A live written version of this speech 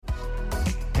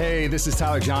Hey, this is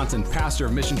Tyler Johnson, pastor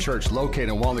of Mission Church located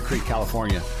in Walnut Creek,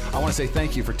 California. I want to say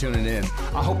thank you for tuning in.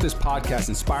 I hope this podcast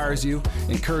inspires you,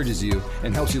 encourages you,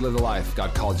 and helps you live the life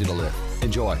God called you to live.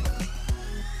 Enjoy.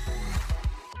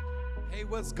 Hey,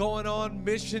 what's going on,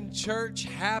 Mission Church?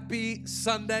 Happy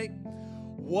Sunday.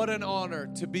 What an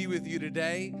honor to be with you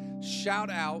today.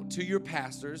 Shout out to your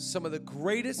pastors, some of the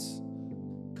greatest,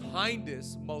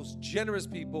 kindest, most generous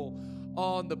people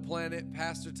on the planet.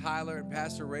 Pastor Tyler and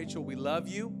Pastor Rachel, we love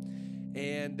you.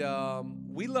 And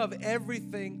we love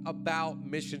everything about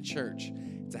Mission Church.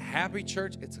 It's a happy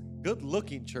church. It's a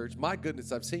good-looking church. My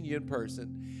goodness, I've seen you in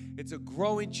person. It's a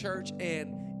growing church,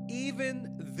 and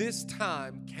even this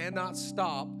time cannot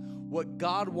stop what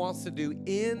God wants to do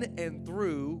in and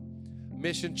through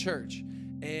Mission Church.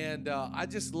 And I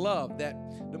just love that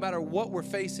no matter what we're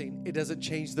facing, it doesn't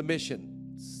change the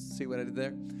mission. See what I did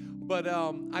there? But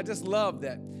I just love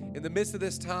that in the midst of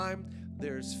this time,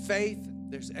 there's faith,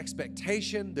 there's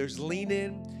expectation, there's lean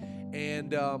in.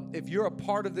 And if you're a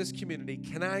part of this community,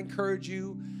 can I encourage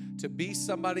you to be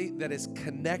somebody that is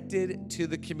connected to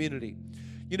the community?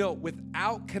 You know,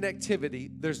 without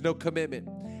connectivity, there's no commitment.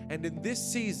 And in this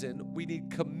season, we need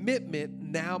commitment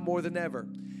now more than ever.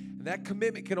 And that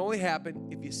commitment can only happen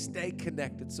if you stay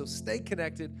connected. So stay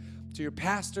connected to your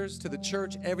pastors, to the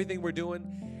church, everything we're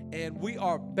doing. And we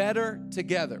are better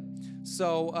together.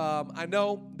 So I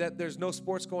know that there's no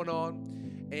sports going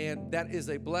on, and that is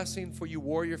a blessing for you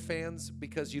Warrior fans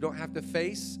because you don't have to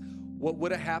face what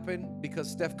would have happened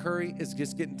because Steph Curry is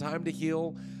just getting time to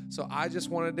heal. So I just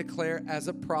want to declare as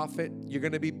a prophet, you're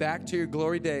going to be back to your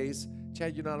glory days.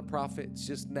 Chad, you're not a prophet. It's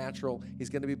just natural. He's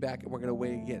going to be back, and we're going to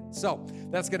wait again. So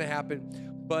that's going to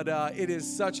happen. But it is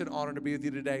such an honor to be with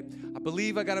you today. I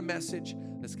believe I got a message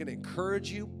that's going to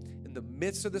encourage you in the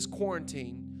midst of this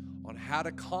quarantine on how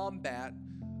to combat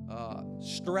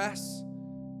stress,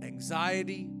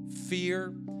 anxiety,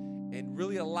 fear, and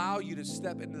really allow you to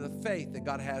step into the faith that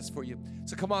God has for you.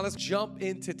 So come on, let's jump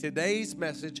into today's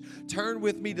message. Turn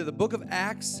with me to the book of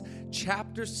Acts,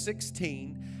 chapter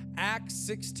 16. Acts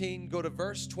 16, go to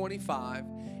verse 25,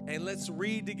 and let's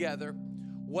read together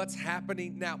what's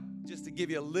happening. Now, just to give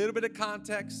you a little bit of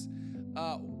context,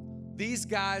 these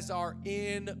guys are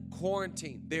in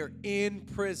quarantine. They're in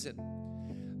prison.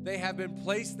 They have been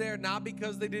placed there not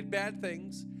because they did bad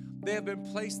things. They have been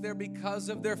placed there because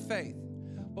of their faith.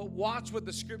 But watch what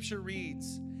the scripture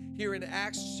reads here in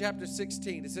Acts chapter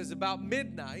 16. It says, about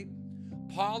midnight,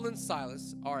 Paul and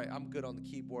Silas. All right, I'm good on the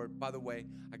keyboard. By the way,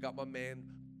 I got my man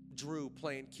Drew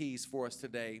playing keys for us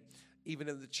today. Even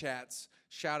in the chats,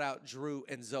 shout out Drew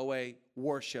and Zoe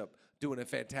Worship. Doing a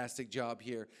fantastic job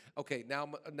here. Okay, now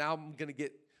I'm going to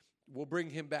get, we'll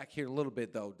bring him back here in a little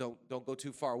bit, though. Don't go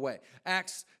too far away.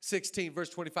 Acts 16, verse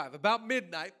 25. About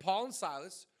midnight, Paul and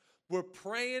Silas were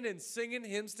praying and singing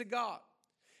hymns to God.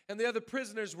 And the other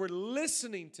prisoners were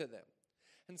listening to them.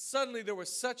 And suddenly there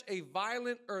was such a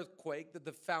violent earthquake that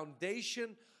the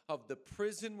foundation of the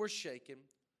prison were shaken.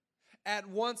 At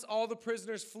once, all the prison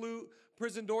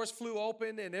doors flew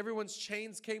open, and everyone's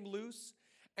chains came loose.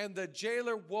 And the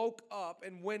jailer woke up,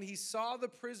 and when he saw the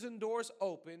prison doors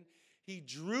open, he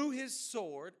drew his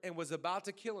sword and was about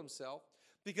to kill himself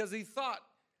because he thought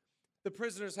the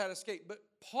prisoners had escaped. But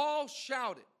Paul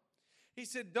shouted. He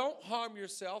said, don't harm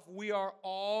yourself. We are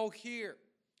all here.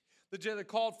 The jailer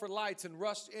called for lights and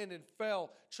rushed in and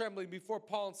fell trembling before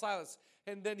Paul and Silas.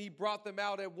 And then he brought them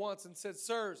out at once and said,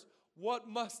 sirs, what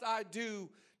must I do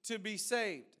to be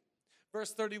saved?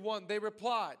 Verse 31, they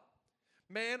replied,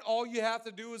 man, all you have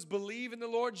to do is believe in the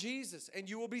Lord Jesus, and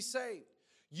you will be saved,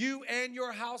 you and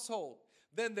your household.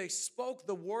 Then they spoke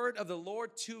the word of the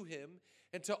Lord to him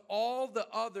and to all the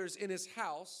others in his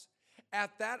house.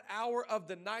 At that hour of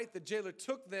the night, the jailer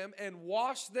took them and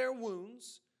washed their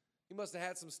wounds. He must have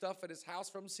had some stuff at his house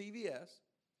from CVS.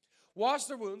 Washed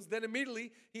their wounds. Then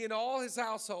immediately he and all his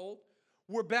household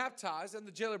were baptized, and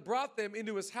the jailer brought them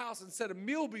into his house and set a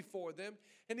meal before them.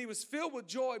 And he was filled with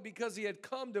joy because he had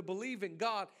come to believe in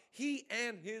God, he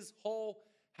and his whole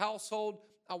household.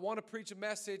 I want to preach a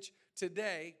message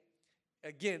today.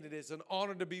 Again, it is an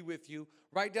honor to be with you.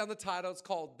 Write down the title. It's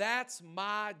called That's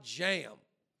My Jam.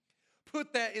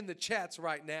 Put that in the chats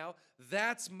right now.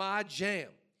 That's my jam.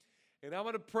 And I'm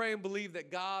going to pray and believe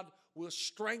that God will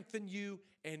strengthen you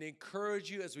and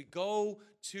encourage you as we go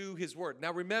to his word.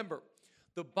 Now remember,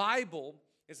 the Bible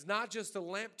is not just a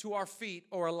lamp to our feet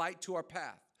or a light to our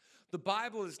path. The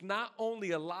Bible is not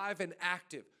only alive and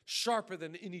active, sharper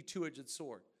than any two-edged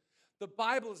sword. The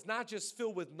Bible is not just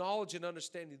filled with knowledge and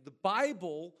understanding. The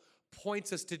Bible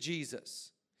points us to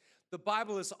Jesus. The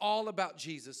Bible is all about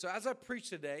Jesus. So as I preach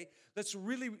today, let's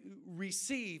really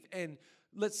receive and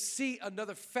let's see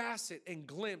another facet and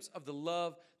glimpse of the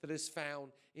love that is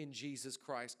found in Jesus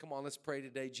Christ. Come on, let's pray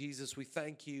today. Jesus, we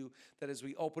thank you that as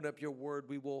we open up your word,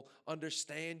 we will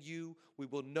understand you, we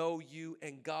will know you,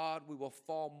 and God, we will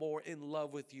fall more in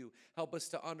love with you. Help us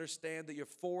to understand that you're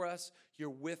for us, you're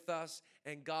with us,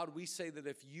 and God, we say that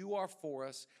if you are for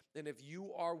us and if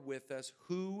you are with us,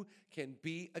 who can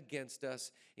be against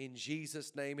us? In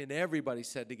Jesus' name, and everybody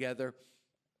said together,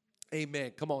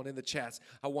 amen. Come on in the chats.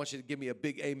 I want you to give me a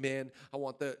big amen. I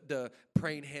want the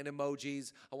praying hand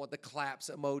emojis. I want the claps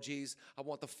emojis. I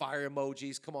want the fire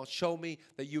emojis. Come on, show me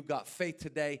that you got faith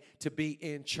today to be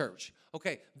in church.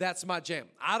 Okay, that's my jam.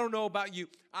 I don't know about you.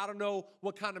 I don't know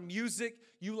what kind of music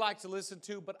you like to listen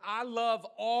to, but I love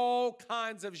all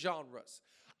kinds of genres.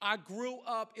 I grew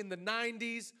up in the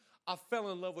 90s. I fell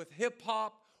in love with hip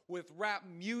hop, with rap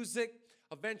music.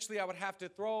 Eventually, I would have to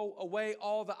throw away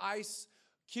all the ice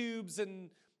cubes and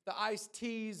the iced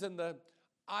teas and the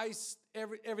ice,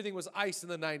 everything was ice in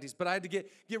the 90s. But I had to get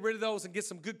rid of those and get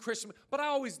some good Christian. But I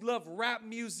always loved rap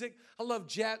music. I love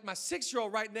jazz. My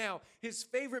 6-year-old right now, his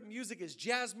favorite music is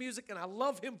jazz music, and I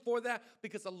love him for that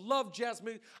because I love jazz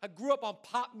music. I grew up on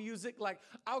pop music. Like,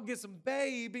 I'll get some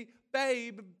baby,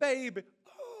 baby, baby.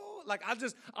 Oh, like,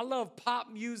 I love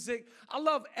pop music. I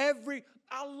love,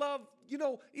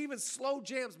 even slow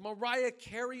jams, Mariah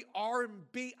Carey,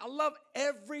 R&B. I love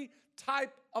every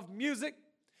type of music.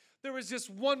 There is just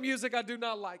one music I do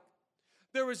not like.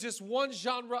 There is just one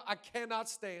genre I cannot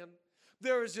stand.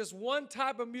 There is just one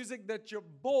type of music that your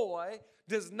boy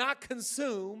does not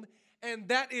consume, and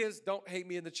that is, don't hate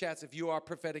me in the chats. If you are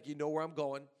prophetic, you know where I'm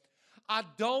going. I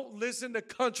don't listen to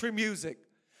country music.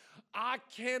 I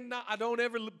don't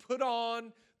ever put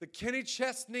on the Kenny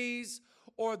Chesneys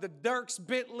or the Dierks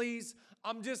Bentleys.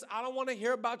 I don't want to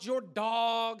hear about your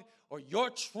dog or your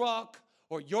truck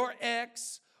or your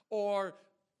ex or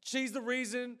she's the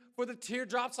reason for the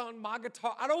teardrops on my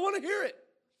guitar. I don't want to hear it.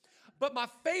 But I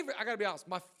got to be honest,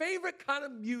 my favorite kind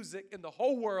of music in the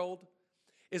whole world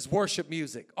is worship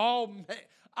music. Oh, man.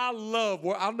 I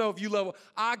don't know if you love,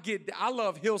 I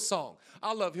love Hillsong.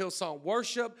 I love Hillsong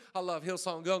worship. I love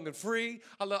Hillsong Young and Free.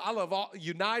 I love all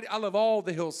United. I love all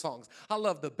the Hillsongs. I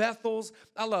love the Bethels.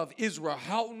 I love Israel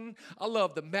Houghton. I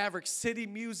love the Maverick City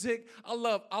music. I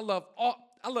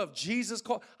love Jesus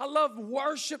Call. I love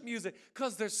worship music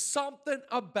because there's something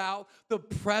about the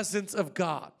presence of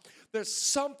God. There's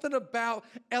something about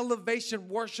elevation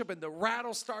worship, and the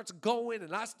rattle starts going,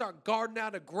 and I start guarding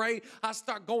out a grave. I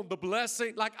start going the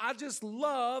blessing. Like, I just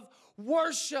love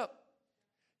worship.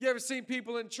 You ever seen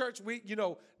people in church?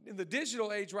 In the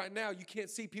digital age right now, you can't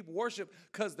see people worship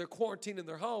because they're quarantined in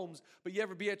their homes. But you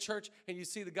ever be at church and you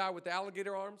see the guy with the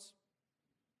alligator arms?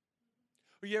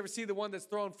 Or you ever see the one that's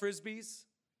throwing frisbees?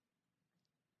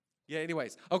 Yeah,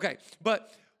 anyways. Okay,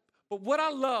 but what I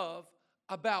love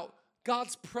about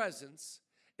God's presence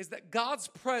is that God's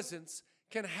presence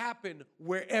can happen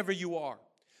wherever you are.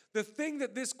 The thing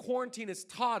that this quarantine has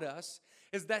taught us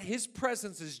is that his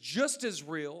presence is just as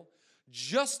real,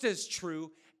 just as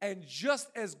true, and just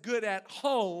as good at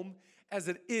home as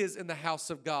it is in the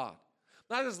house of God.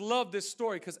 And I just love this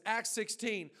story because Acts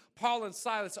 16, Paul and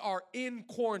Silas are in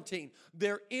quarantine.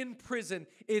 They're in prison.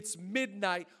 It's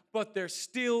midnight, but they're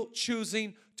still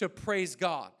choosing to praise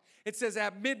God. It says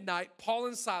at midnight, Paul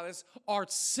and Silas are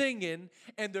singing,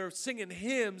 and they're singing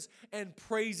hymns and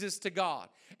praises to God.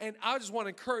 And I just want to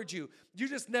encourage you, you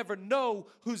just never know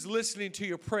who's listening to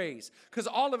your praise. Because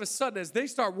all of a sudden, as they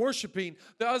start worshiping,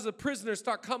 the other prisoners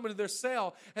start coming to their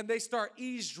cell, and they start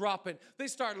eavesdropping. They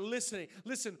start listening.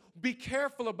 Listen, be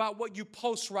careful about what you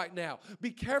post right now.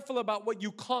 Be careful about what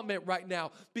you comment right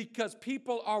now, because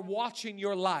people are watching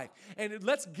your life. And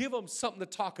let's give them something to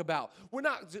talk about. We're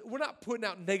not putting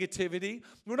out negativity.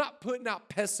 We're not putting out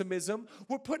pessimism.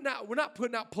 We're not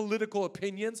putting out political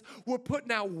opinions. We're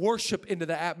putting out worship into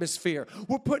the atmosphere.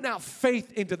 We're putting out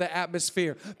faith into the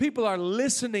atmosphere. People are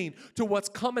listening to what's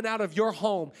coming out of your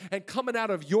home and coming out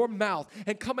of your mouth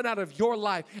and coming out of your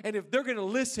life. And if they're going to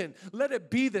listen, let it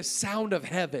be the sound of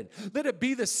heaven. Let it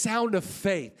be the sound of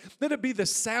faith. Let it be the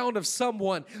sound of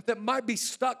someone that might be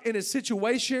stuck in a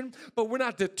situation, but we're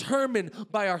not determined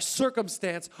by our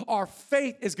circumstance. Our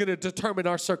faith is going to determine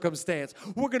our circumstance.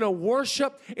 We're going to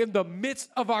worship in the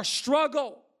midst of our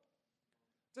struggle.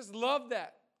 Just love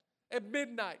that. At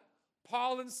midnight,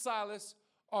 Paul and Silas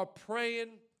are praying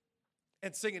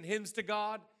and singing hymns to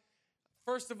God.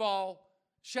 First of all,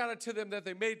 shout out to them that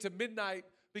they made it to midnight,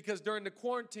 because during the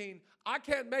quarantine, I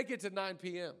can't make it to 9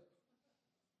 p.m.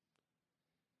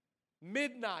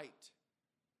 Midnight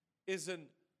is an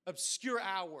obscure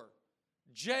hour.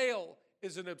 Jail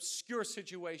is an obscure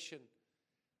situation.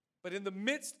 But in the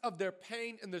midst of their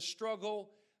pain and their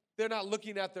struggle, they're not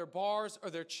looking at their bars or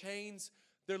their chains.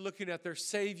 They're looking at their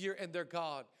Savior and their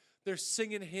God. They're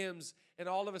singing hymns, and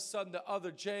all of a sudden the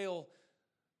other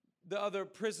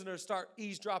prisoners start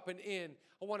eavesdropping in.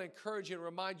 I want to encourage you and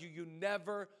remind you, you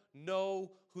never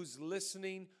know who's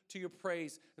listening to your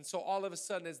praise. And so all of a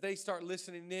sudden, as they start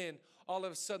listening in, all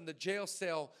of a sudden the jail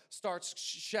cell starts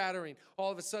shattering.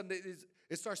 All of a sudden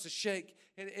it starts to shake,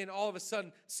 and all of a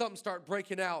sudden something starts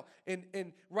breaking out.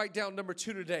 And write down number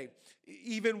 2 today.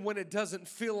 Even when it doesn't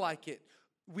feel like it,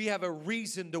 we have a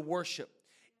reason to worship.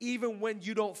 Even when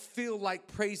you don't feel like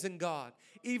praising God,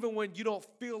 even when you don't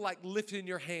feel like lifting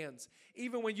your hands,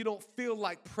 even when you don't feel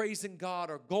like praising God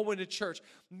or going to church.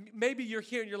 Maybe you're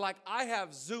here and you're like, I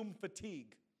have Zoom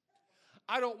fatigue.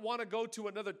 I don't want to go to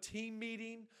another team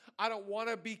meeting. I don't want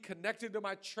to be connected to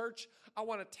my church. I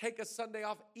want to take a Sunday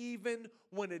off. Even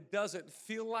when it doesn't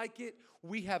feel like it,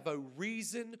 we have a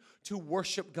reason to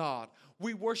worship God.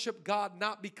 We worship God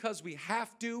not because we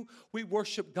have to. We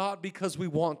worship God because we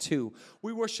want to.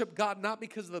 We worship God not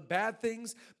because of the bad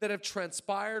things that have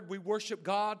transpired. We worship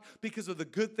God because of the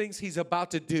good things He's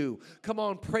about to do. Come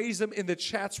on, praise Him in the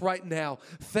chats right now.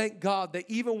 Thank God that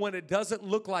even when it doesn't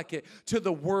look like it to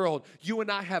the world, you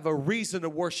and I have a reason to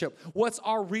worship. What's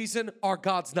our reason? Our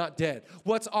God's not dead.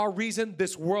 What's our reason?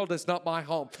 This world is not my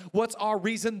home. What's our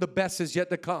reason? The best is yet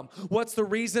to come. What's the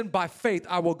reason? By faith,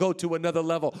 I will go to another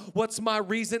level. What's my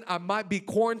reason? I might be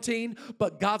quarantined,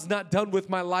 but God's not done with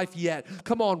my life yet.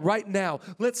 Come on, right now,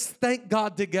 let's thank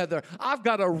God together. I've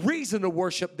got a reason to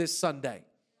worship this Sunday.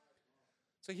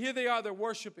 So here they are, they're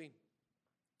worshiping,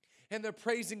 and they're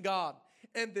praising God,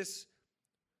 and this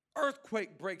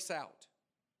earthquake breaks out.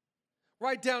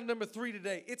 Write down number 3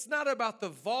 today. It's not about the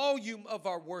volume of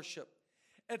our worship.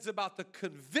 It's about the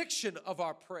conviction of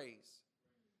our praise.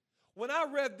 When I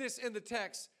read this in the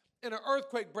text and an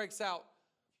earthquake breaks out,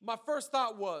 my first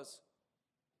thought was,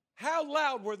 how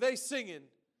loud were they singing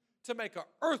to make an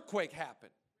earthquake happen?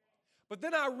 But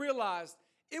then I realized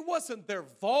it wasn't their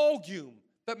volume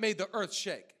that made the earth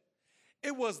shake.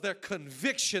 It was their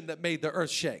conviction that made the earth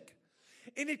shake.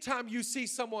 Anytime you see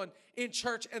someone in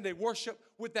church and they worship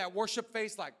with that worship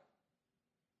face, like,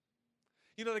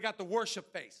 they got the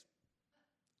worship face.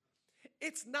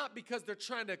 It's not because they're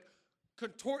trying to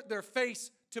contort their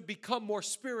face to become more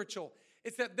spiritual.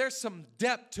 It's that there's some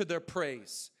depth to their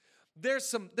praise. There's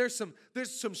some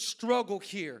struggle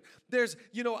here.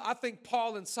 I think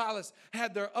Paul and Silas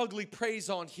had their ugly praise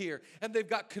on here, and they've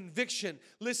got conviction.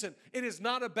 Listen, it is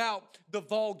not about the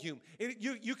volume.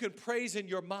 You can praise in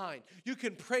your mind. You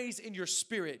can praise in your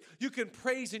spirit. You can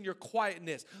praise in your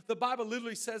quietness. The Bible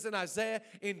literally says in Isaiah,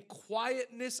 in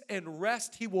quietness and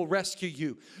rest, He will rescue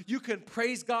you. You can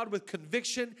praise God with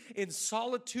conviction in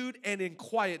solitude and in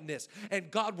quietness,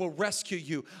 and God will rescue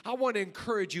you. I want to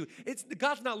encourage you.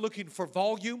 God's not looking for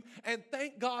volume, and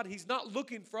thank God He's not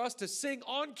looking for us to sing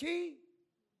on key.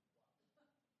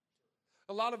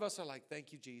 A lot of us are like,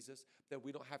 thank you, Jesus, that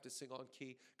we don't have to sing on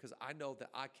key, because I know that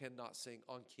I cannot sing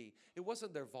on key. It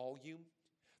wasn't their volume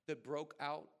that broke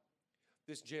out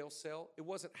this jail cell. It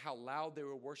wasn't how loud they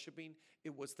were worshiping.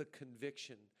 It was the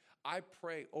conviction. I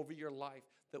pray over your life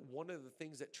that one of the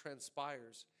things that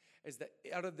transpires is that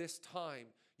out of this time,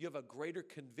 you have a greater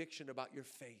conviction about your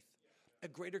faith, a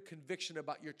greater conviction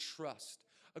about your trust,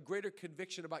 a greater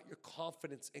conviction about your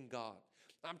confidence in God.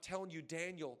 I'm telling you,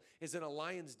 Daniel is in a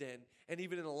lion's den, and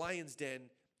even in a lion's den,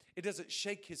 it doesn't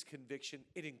shake his conviction,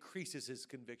 it increases his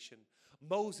conviction.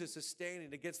 Moses is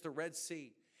standing against the Red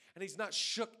Sea, and he's not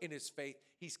shook in his faith,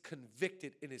 he's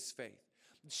convicted in his faith.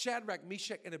 Shadrach,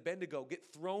 Meshach, and Abednego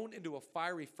get thrown into a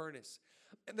fiery furnace.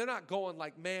 And they're not going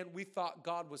like, man, we thought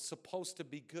God was supposed to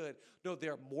be good. No,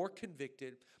 they're more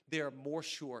convicted. They are more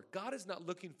sure. God is not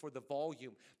looking for the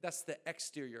volume. That's the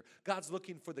exterior. God's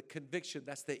looking for the conviction.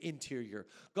 That's the interior.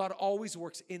 God always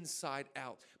works inside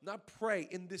out. And I pray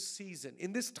in this season,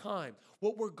 in this time,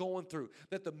 what we're going through,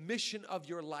 that the mission of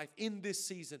your life in this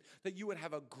season, that you would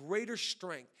have a greater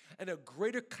strength and a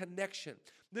greater connection.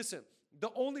 Listen, the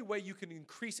only way you can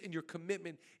increase in your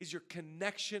commitment is your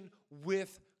connection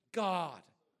with God.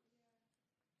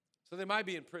 So they might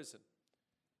be in prison,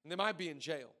 and they might be in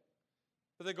jail,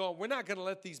 but they're going, we're not going to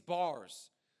let these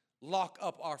bars lock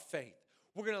up our faith.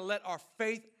 We're going to let our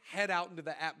faith head out into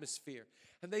the atmosphere.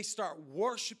 And they start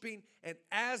worshiping, and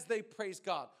as they praise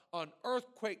God, an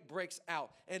earthquake breaks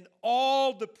out, and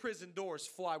all the prison doors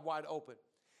fly wide open.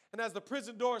 And as the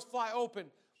prison doors fly open,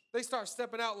 they start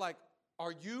stepping out like,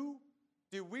 I've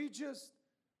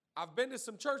been to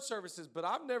some church services, but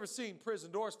I've never seen prison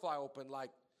doors fly open. Like,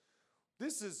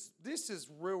 this is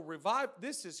real revival.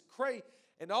 This is crazy.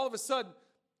 And all of a sudden,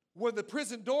 When the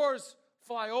prison doors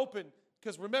fly open,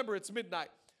 because remember, it's midnight,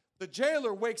 the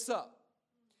jailer wakes up.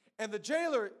 And the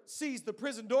jailer sees the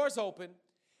prison doors open,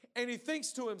 and he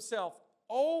thinks to himself,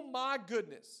 oh my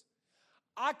goodness,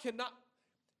 I cannot.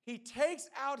 He takes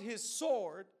out his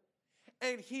sword,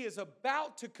 and he is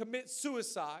about to commit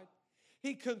suicide.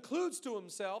 He concludes to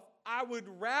himself, I would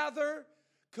rather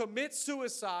commit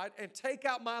suicide and take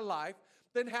out my life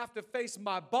than have to face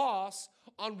my boss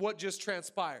on what just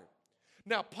transpired.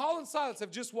 Now, Paul and Silas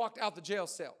have just walked out the jail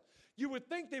cell. You would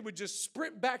think they would just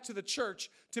sprint back to the church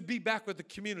to be back with the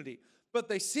community. But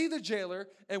they see the jailer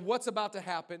and what's about to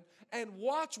happen, and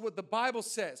watch what the Bible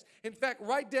says. In fact,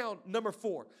 write down number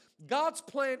 4. God's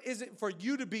plan isn't for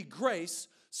you to be grace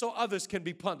so others can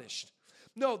be punished.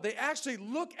 No, they actually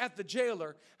look at the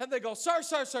jailer and they go, sir,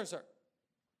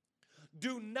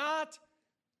 do not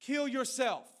kill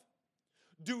yourself.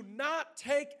 Do not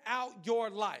take out your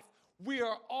life. We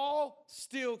are all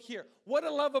still here. What I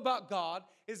love about God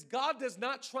is God does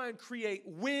not try and create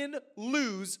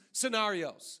win-lose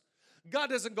scenarios.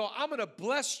 God doesn't go, I'm going to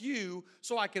bless you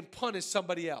so I can punish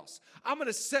somebody else. I'm going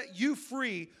to set you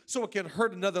free so it can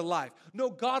hurt another life. No,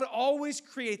 God always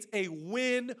creates a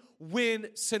win-win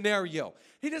scenario.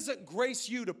 He doesn't grace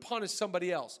you to punish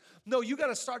somebody else. No, you got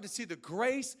to start to see the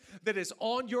grace that is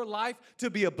on your life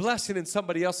to be a blessing in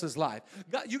somebody else's life.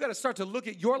 God, you got to start to look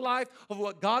at your life of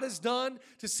what God has done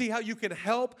to see how you can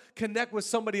help connect with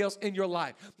somebody else in your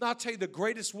life. Now, I'll tell you the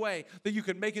greatest way that you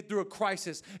can make it through a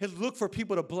crisis is look for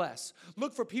people to bless.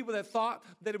 Look for people that thought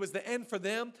that it was the end for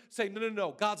them. Say,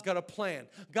 no, God's got a plan.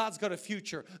 God's got a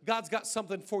future. God's got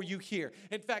something for you here.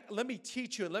 In fact, let me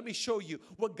teach you and let me show you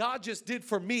what God just did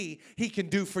for me, He can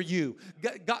do for you.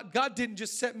 God didn't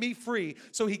just set me free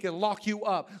so He can lock you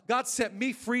up. God set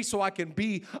me free so I can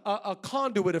be a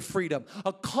conduit of freedom,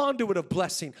 a conduit of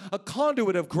blessing, a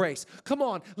conduit of grace. Come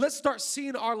on, let's start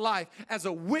seeing our life as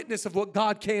a witness of what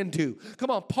God can do. Come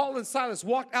on, Paul and Silas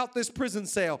walked out this prison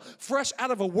cell fresh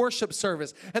out of a worship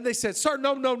service, and they said, sir,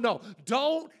 no.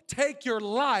 Don't take your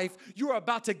life. You're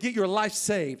about to get your life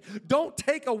saved. Don't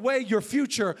take away your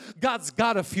future. God's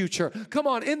got a future. Come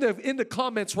on, in the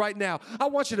comments right now, I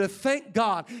want you to thank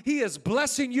God. He is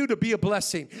blessing you to be a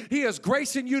blessing. He is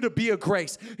gracing you to be a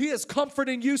grace. He is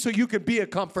comforting you so you can be a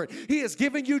comfort. He is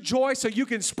giving you joy so you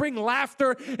can spring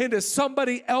laughter into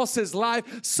somebody else's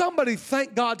life. Somebody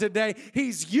thank God today.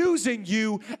 He's using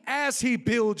you as He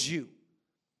builds you.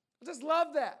 I just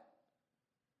love that.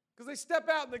 Because they step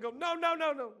out and they go,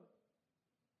 no.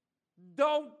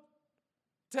 Don't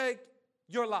take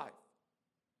your life.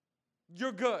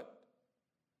 You're good.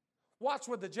 Watch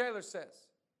what the jailer says.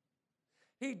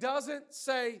 He doesn't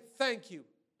say thank you.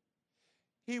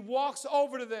 He walks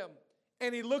over to them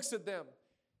and he looks at them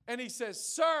and he says,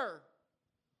 sir,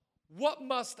 what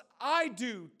must I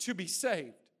do to be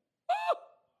saved? Oh!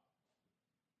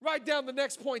 Write down the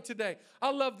next point today. I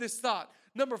love this thought.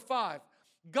 Number 5.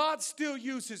 God still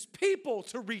uses people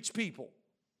to reach people.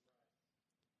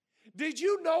 Did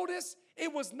you notice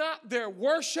it was not their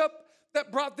worship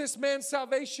that brought this man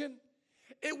salvation?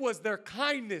 It was their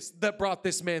kindness that brought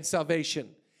this man salvation.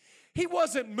 He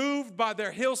wasn't moved by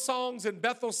their hill songs and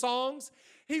Bethel songs.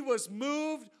 He was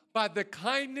moved by the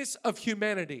kindness of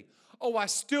humanity. Oh, I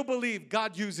still believe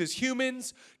God uses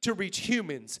humans to reach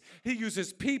humans. He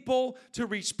uses people to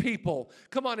reach people.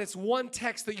 Come on, it's one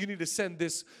text that you need to send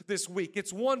this week.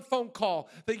 It's one phone call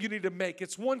that you need to make.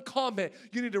 It's one comment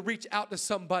you need to reach out to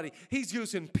somebody. He's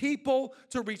using people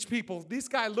to reach people. This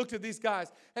guy looked at these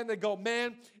guys and they go,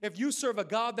 man, if you serve a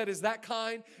God that is that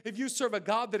kind, if you serve a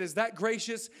God that is that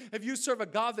gracious, if you serve a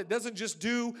God that doesn't just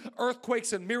do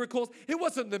earthquakes and miracles, it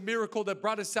wasn't the miracle that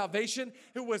brought us salvation.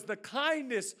 It was the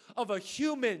kindness of a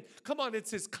human. Come on,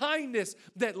 it's His kindness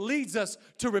that leads us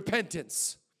to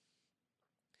repentance.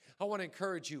 I want to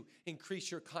encourage you, increase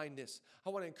your kindness. I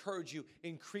want to encourage you,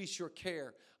 increase your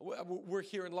care. We're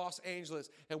here in Los Angeles,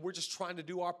 and we're just trying to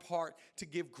do our part to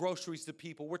give groceries to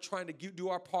people. We're trying to do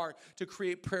our part to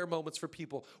create prayer moments for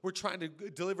people. We're trying to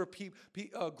deliver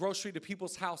grocery to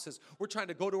people's houses. We're trying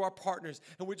to go to our partners,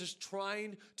 and we're just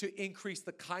trying to increase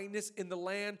the kindness in the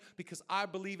land, because I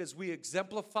believe as we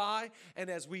exemplify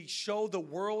and as we show the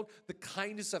world the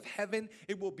kindness of heaven,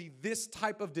 it will be this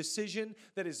type of decision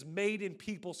that is made in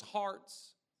people's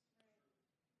hearts.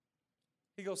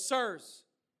 He goes, sirs,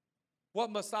 what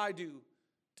must I do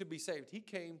to be saved? He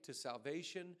came to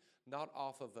salvation not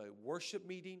off of a worship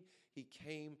meeting. He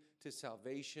came to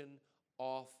salvation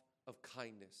off of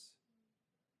kindness.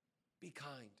 Be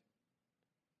kind.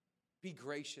 Be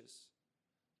gracious.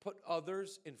 Put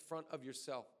others in front of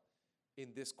yourself in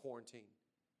this quarantine.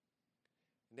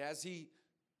 And as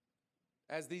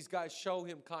as these guys show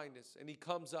him kindness, and he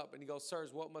comes up and he goes,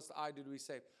 sirs, what must I do to be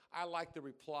saved? I like the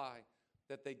reply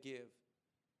that they give.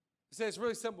 He says, it's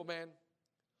really simple, man.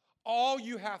 All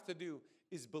you have to do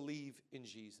is believe in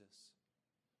Jesus.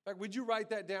 In fact, would you write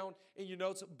that down in your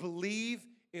notes? Believe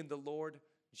in the Lord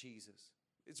Jesus.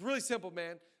 It's really simple,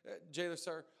 man. Jailer,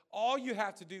 sir, all you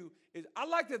have to do is, I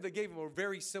like that they gave him a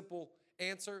very simple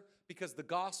answer because the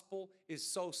gospel is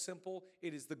so simple.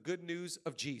 It is the good news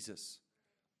of Jesus.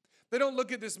 They don't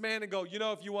look at this man and go, you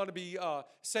know, if you want to be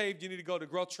saved, you need to go to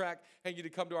Growth Track, and you need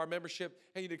to come to our membership,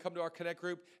 and you need to come to our Connect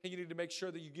group, and you need to make sure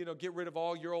that you get rid of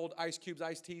all your old ice cubes,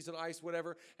 iced teas, and ice,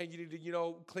 whatever, and you need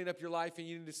to, clean up your life, and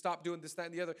you need to stop doing this, that,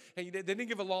 and the other. And they didn't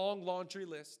give a long laundry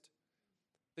list.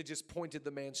 They just pointed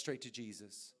the man straight to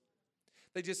Jesus.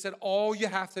 They just said, all you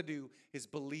have to do is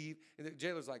believe. And the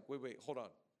jailer's like, wait, hold on.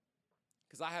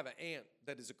 Because I have an aunt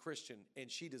that is a Christian,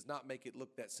 and she does not make it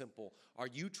look that simple. Are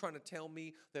you trying to tell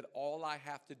me that all I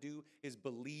have to do is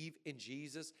believe in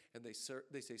Jesus? And they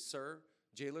say, sir,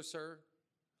 jailer, sir,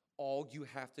 all you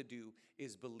have to do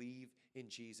is believe in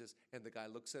Jesus. And the guy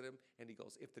looks at him, and he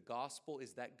goes, if the gospel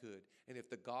is that good, and if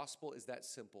the gospel is that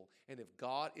simple, and if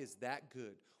God is that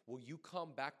good, will you come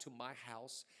back to my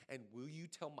house, and will you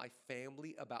tell my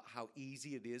family about how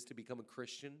easy it is to become a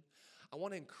Christian? I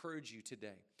want to encourage you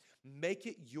today. Make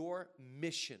it your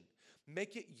mission.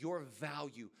 Make it your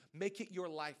value. Make it your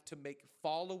life to make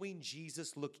following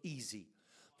Jesus look easy.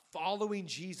 Following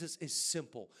Jesus is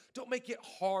simple. Don't make it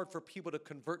hard for people to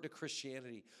convert to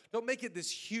Christianity. Don't make it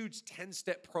this huge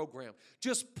 10-step program.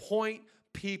 Just point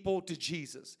people to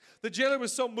Jesus. The jailer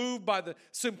was so moved by the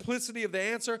simplicity of the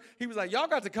answer, he was like, y'all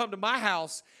got to come to my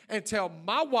house and tell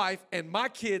my wife and my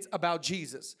kids about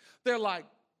Jesus. They're like,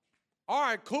 all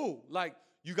right, cool. Like,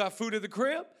 you got food at the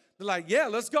crib? They're like, yeah,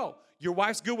 let's go. Your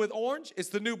wife's good with orange? It's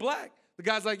the new black. The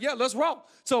guy's like, yeah, let's roll.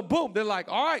 So boom, they're like,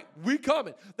 all right, we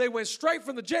coming. They went straight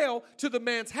from the jail to the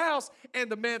man's house, and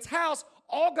the man's house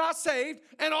all got saved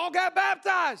and all got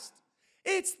baptized.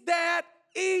 It's that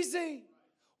easy.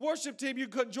 Worship team, you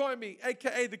couldn't join me,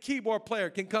 a.k.a. the keyboard player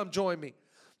can come join me.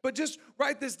 But just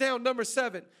write this down, number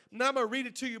 7. Now I'm going to read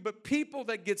it to you. But people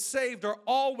that get saved are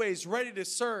always ready to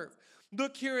serve.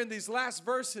 Look here in these last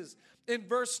verses. In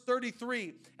verse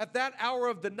 33, at that hour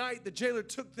of the night, the jailer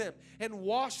took them and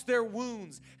washed their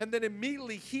wounds. And then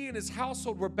immediately he and his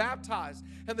household were baptized.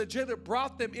 And the jailer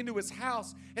brought them into his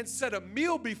house and set a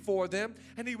meal before them.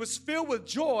 And he was filled with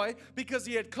joy because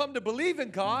he had come to believe in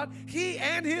God, he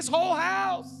and his whole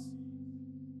house.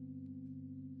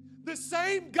 The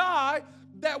same guy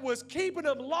that was keeping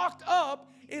them locked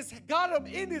up is got them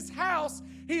in his house.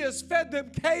 He has fed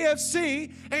them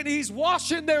KFC and he's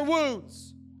washing their wounds.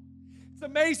 It's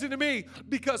amazing to me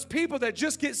because people that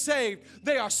just get saved,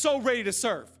 they are so ready to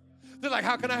serve. They're like,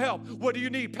 how can I help? What do you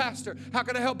need, pastor? How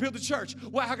can I help build the church?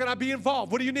 Well, how can I be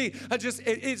involved? What do you need?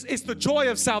 It's the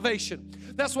joy of salvation.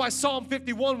 That's why Psalm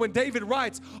 51, when David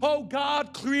writes, oh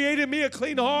God, create in me a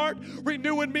clean heart,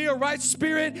 renew in me a right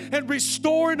spirit, and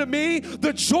restore unto me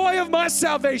the joy of my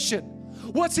salvation.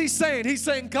 What's he saying? He's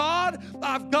saying, God,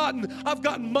 I've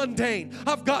gotten mundane.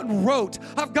 I've gotten rote.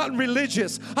 I've gotten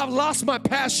religious. I've lost my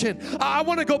passion. I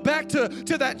want to go back to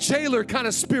that jailer kind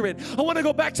of spirit. I want to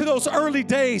go back to those early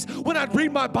days when I'd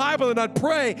read my Bible and I'd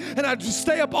pray and I'd just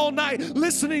stay up all night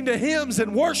listening to hymns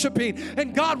and worshiping.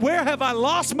 And God, where have I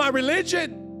lost my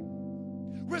religion?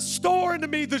 Restore into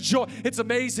me the joy. It's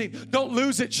amazing. Don't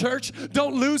lose it, church.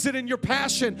 Don't lose it in your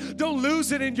passion. Don't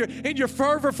lose it in your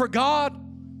fervor for God.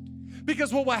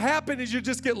 Because what will happen is you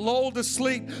just get lulled to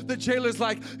sleep. The jailer's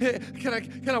like, hey,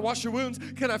 can I wash your wounds?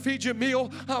 Can I feed you a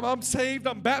meal? I'm saved.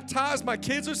 I'm baptized. My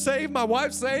kids are saved. My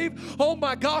wife's saved. Oh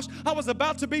my gosh, I was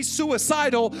about to be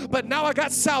suicidal, but now I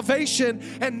got salvation,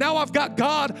 and now I've got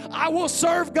God. I will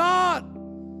serve God.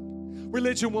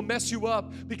 Religion will mess you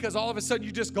up because all of a sudden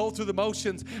you just go through the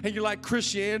motions and you're like,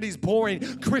 Christianity's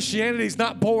boring. Christianity's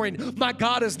not boring. My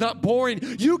God is not boring.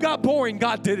 You got boring.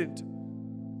 God didn't.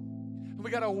 We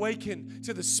got to awaken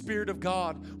to the Spirit of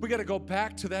God. We got to go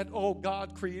back to that, oh,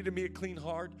 God created me a clean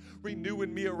heart, renew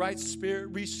in me a right spirit,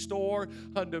 restore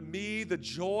unto me the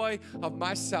joy of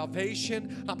my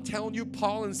salvation. I'm telling you,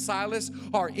 Paul and Silas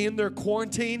are in their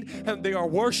quarantine and they are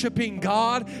worshiping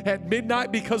God at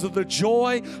midnight because of the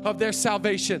joy of their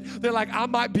salvation. They're like, I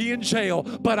might be in jail,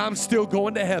 but I'm still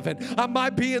going to heaven. I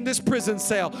might be in this prison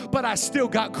cell, but I still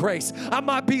got grace. I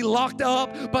might be locked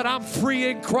up, but I'm free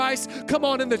in Christ. Come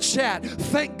on in the chat.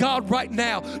 Thank God right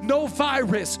now. No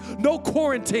virus, no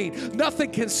quarantine. Nothing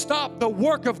can stop the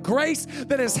work of grace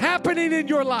that is happening in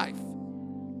your life.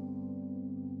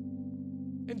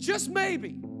 And just maybe,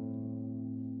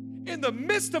 in the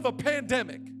midst of a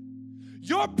pandemic,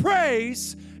 Your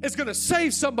praise is going to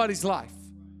save somebody's life.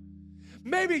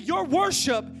 Maybe your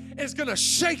worship is going to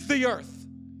shake the earth.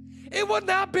 It will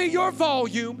not be your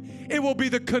volume. It will be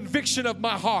the conviction of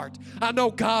my heart. I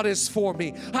know God is for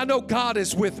me. I know God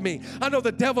is with me. I know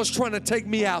the devil's trying to take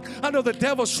me out. I know the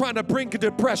devil's trying to bring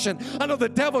depression. I know the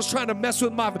devil's trying to mess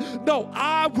with my... No,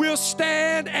 I will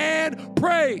stand and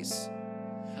praise.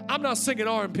 I'm not singing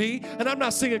R&B, and I'm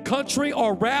not singing country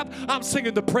or rap. I'm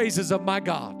singing the praises of my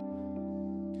God.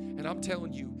 And I'm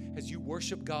telling you, as you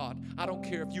worship God, I don't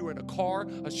care if you're in a car,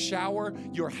 a shower,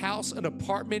 your house, an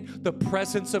apartment, the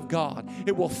presence of God,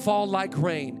 it will fall like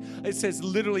rain. It says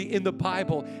literally in the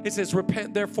Bible, it says,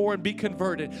 repent therefore and be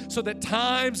converted, so that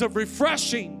times of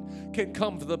refreshing can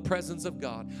come to the presence of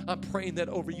God. I'm praying that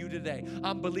over you today.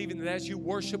 I'm believing that as you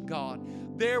worship God,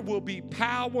 there will be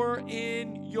power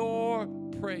in your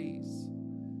praise.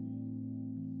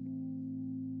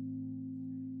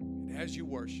 And as you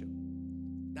worship,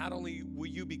 not only will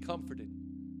you be comforted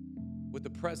with the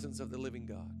presence of the living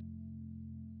God,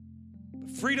 but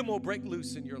freedom will break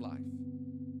loose in your life.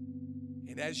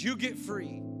 And as you get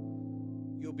free,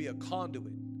 you'll be a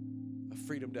conduit of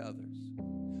freedom to others.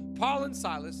 Paul and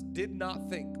Silas did not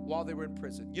think while they were in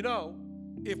prison, you know,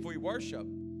 if we worship,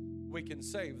 we can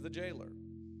save the jailer.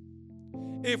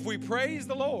 If we praise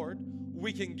the Lord,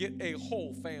 we can get a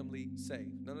whole family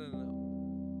saved. No.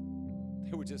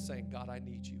 They were just saying, God, I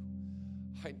need you.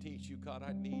 I need you, God.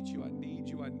 I need you. I need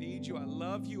you. I need you. I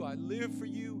love you. I live for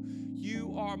you.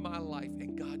 You are my life.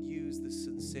 And God used the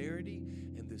sincerity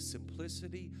and the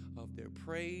simplicity of their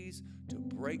praise to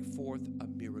break forth a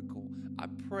miracle. I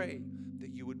pray that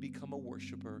you would become a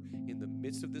worshiper in the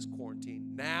midst of this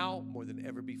quarantine now more than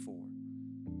ever before.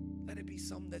 Let it be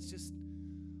something that's just,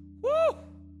 woo!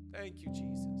 Thank you,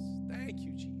 Jesus. Thank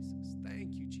you, Jesus.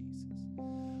 Thank you, Jesus.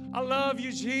 I love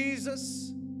you,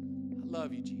 Jesus. I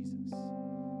love you, Jesus.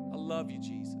 I love you,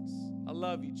 Jesus. I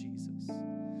love you, Jesus.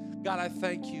 God, I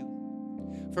thank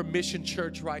you for Mission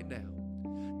Church right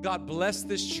now. God, bless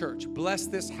this church. Bless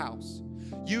this house.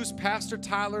 Use Pastor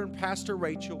Tyler and Pastor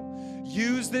Rachel.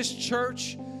 Use this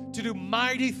church to do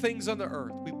mighty things on the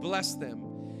earth. We bless them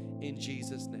in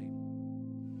Jesus' name.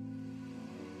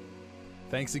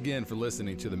 Thanks again for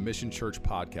listening to the Mission Church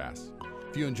podcast.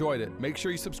 If you enjoyed it, make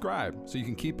sure you subscribe so you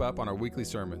can keep up on our weekly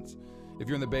sermons. If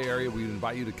you're in the Bay Area, we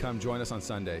invite you to come join us on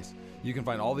Sundays. You can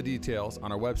find all the details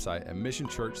on our website at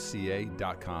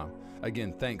missionchurchca.com.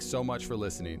 Again, thanks so much for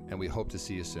listening, and we hope to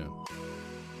see you soon.